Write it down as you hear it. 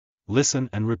Listen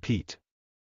and repeat.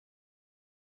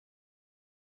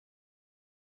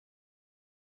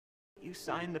 You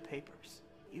signed the papers.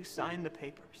 You signed the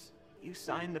papers. You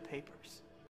signed the papers.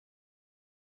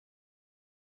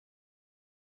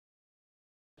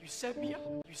 You set me up.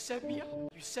 You set me up.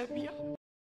 You set me up.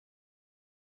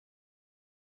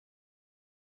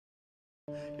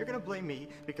 You're gonna blame me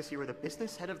because you were the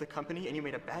business head of the company and you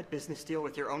made a bad business deal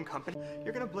with your own company.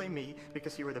 You're gonna blame me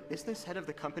because you were the business head of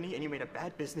the company and you made a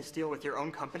bad business deal with your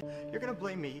own company. You're gonna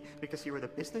blame me because you were the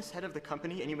business head of the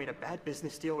company and you made a bad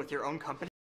business deal with your own company.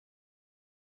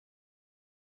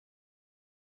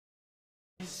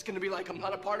 This is gonna be like I'm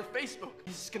not a part of Facebook.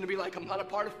 This is gonna be like I'm not a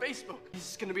part of Facebook.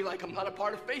 This is gonna be like I'm not a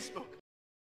part of Facebook.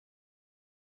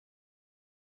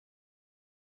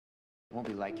 It won't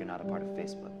be like you're not a part of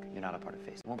Facebook. You're not a part of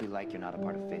Facebook. It won't be like you're not a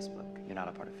part of Facebook. You're not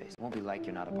a part of Facebook. It won't be like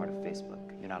you're not a part of Facebook.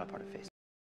 You're not a part of Facebook.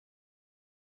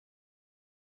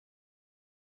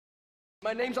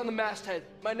 My name's on the masthead.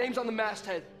 My name's on the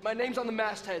masthead. My name's on the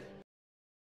masthead.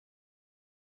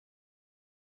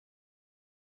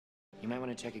 You might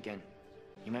want to check again.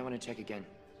 You might want to check again.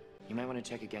 You might want to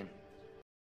check again.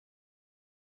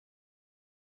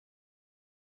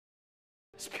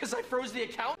 It's because I froze the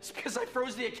account. It's because I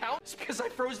froze the account. It's because I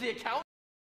froze the account.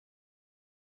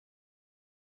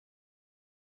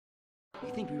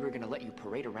 You think we were gonna let you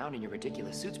parade around in your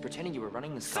ridiculous suits pretending you were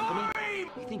running this company? Sorry!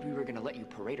 You think we were gonna let you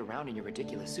parade around in your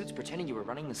ridiculous suits pretending you were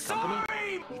running this company?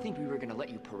 Sorry! You think we were gonna let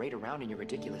you parade around in your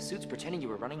ridiculous suits pretending you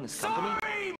were running this company?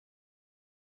 Sorry!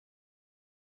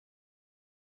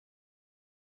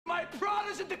 My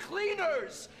Prada's at the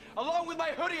cleaners! Along with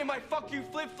my hoodie and my fuck you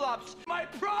flip-flops. My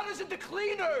Prada's at the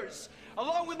cleaners!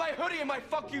 Along with my hoodie and my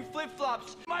fuck you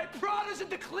flip-flops. My Prada's at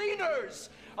the cleaners!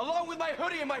 Along with my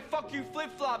hoodie and my fuck you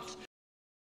flip-flops.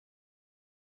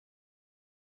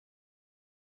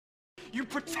 You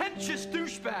pretentious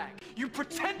douchebag! You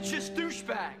pretentious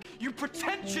douchebag! You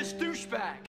pretentious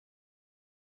douchebag!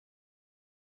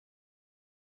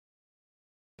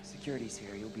 Security's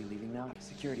here, you'll be leaving now.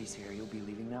 Security's here, you'll be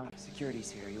leaving now.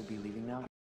 Security's here, you'll be leaving now.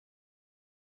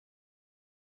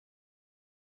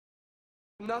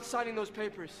 I'm not signing those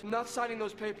papers. I'm not signing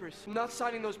those papers. I'm not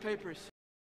signing those papers.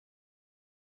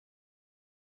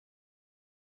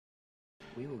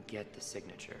 We will get the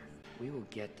signature. We will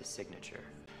get the signature.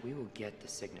 We will get the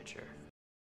signature.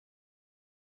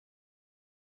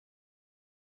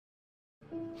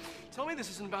 Tell me this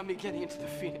isn't about me getting into the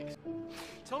Phoenix.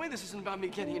 Tell me this isn't about me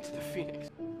getting into the Phoenix.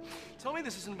 Tell me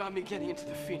this isn't about me getting into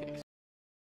the Phoenix.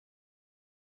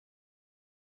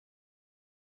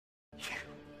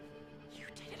 You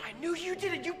did it. I knew you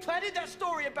did it. You planted that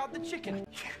story about the chicken.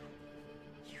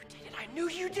 You did it. I knew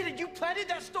you did it. You planted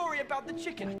that story about the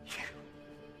chicken.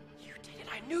 You did it.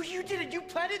 I knew you did it. You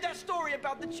planted that story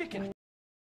about the chicken.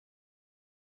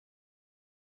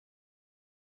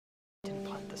 Didn't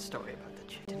plant the story about the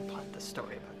chick. Didn't plant the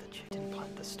story about the chick. Didn't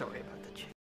plant the story about the chick.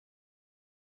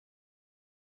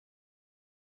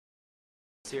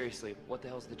 Seriously, what the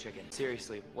hell's the chicken?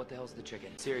 Seriously, what the hell's the chicken?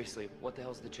 Seriously, what the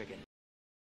hell's the chicken?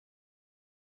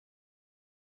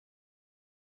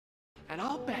 And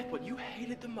I'll bet what you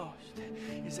hated the most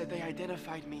is that they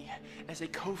identified me as a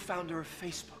co-founder of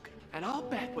Facebook. And I'll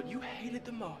bet what you hated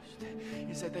the most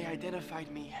is that they identified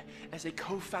me as a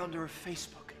co-founder of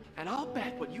Facebook. And I'll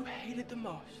bet what you hated the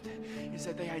most is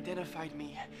that they identified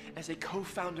me as a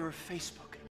co-founder of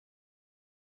Facebook.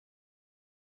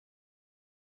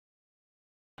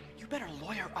 You better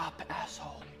lawyer up,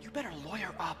 asshole. You better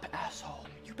lawyer up, asshole.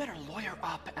 You better lawyer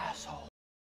up, asshole.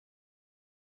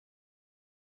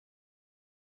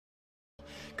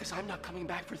 Cause I'm not coming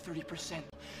back for 30%.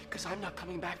 Cause I'm not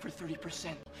coming back for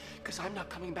 30%. Cause I'm not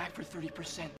coming back for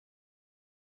 30%.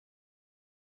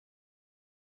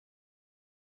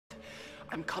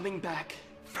 I'm coming back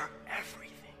for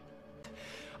everything.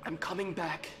 I'm coming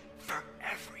back for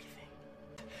everything.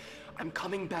 I'm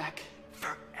coming back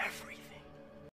for